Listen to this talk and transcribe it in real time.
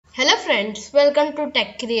Hello friends, welcome to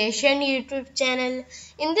Tech Creation YouTube channel.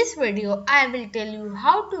 In this video, I will tell you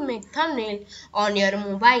how to make thumbnail on your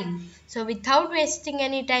mobile. So without wasting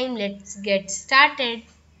any time, let's get started.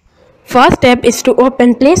 First step is to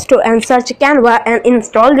open Play Store and search Canva and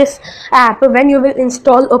install this app. When you will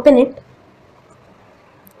install, open it.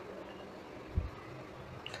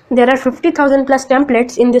 There are 50,000 plus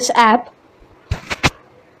templates in this app.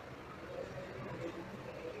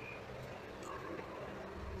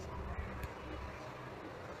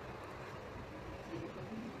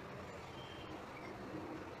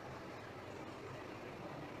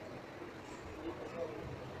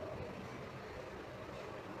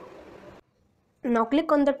 Now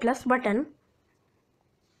click on the plus button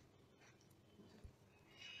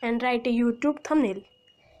and write a YouTube thumbnail.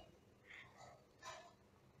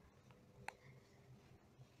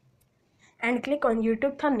 And click on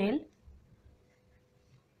YouTube thumbnail.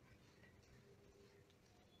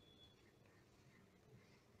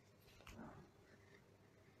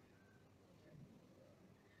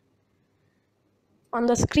 On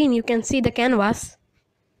the screen you can see the canvas.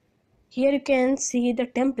 Here you can see the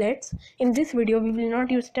templates. In this video we will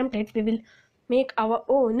not use templates, we will make our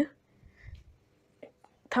own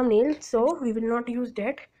thumbnail, so we will not use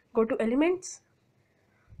that. Go to elements.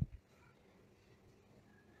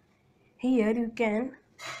 Here you can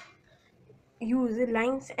use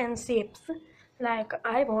lines and shapes, like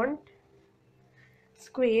I want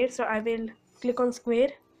square, so I will click on square.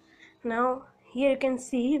 Now here you can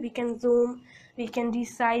see we can zoom, we can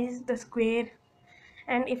resize the square,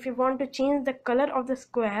 and if you want to change the color of the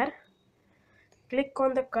square, click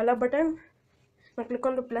on the color button. Now click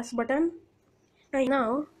on the plus button.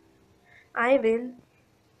 Now I will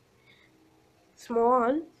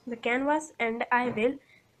small the canvas and I will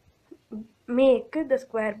make the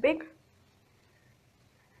square big.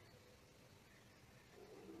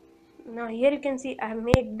 Now here you can see I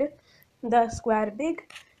made the square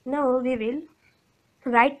big. Now we will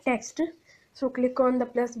write text, so click on the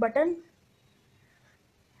plus button.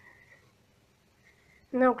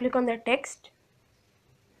 Now click on the text.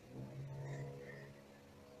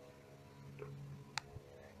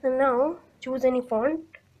 And now choose any font.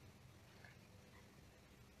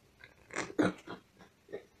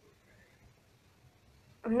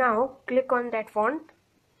 Now click on that font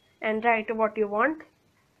and write what you want.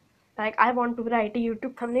 Like I want to write a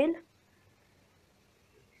YouTube thumbnail.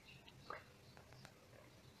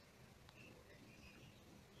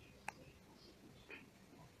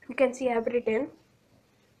 You can see I have written.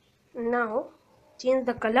 Now change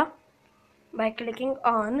the color by clicking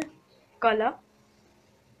on color.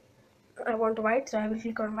 I want white, so I will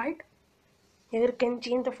click on white. Here you can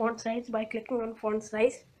change the font size by clicking on font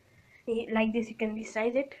size. Like this you can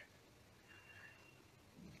resize it.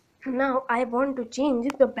 Now I want to change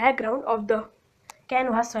the background of the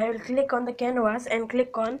canvas, so I will click on the canvas and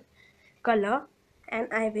click on color, and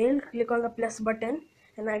I will click on the plus button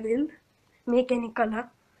and I will make any color.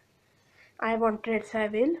 I want red, so I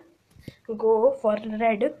will go for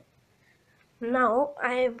red. Now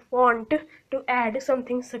I want to add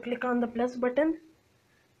something, so click on the plus button.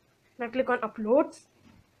 Now click on uploads.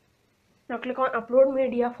 Now click on upload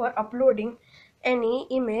media for uploading any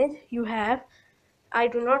image you have. I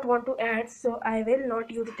do not want to add, so I will not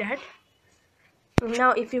use that.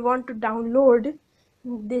 Now if you want to download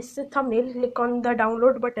this thumbnail, click on the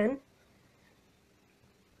download button.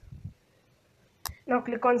 Now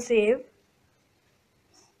click on save.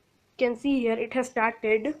 You can see here it has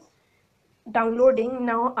started downloading.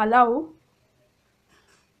 Now allow.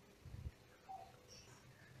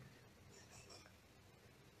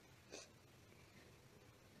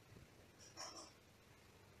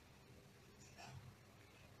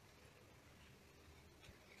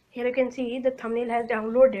 Here you can see the thumbnail has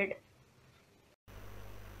downloaded.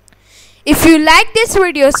 If you like this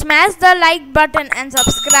video, smash the like button and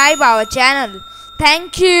subscribe our channel.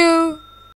 Thank you.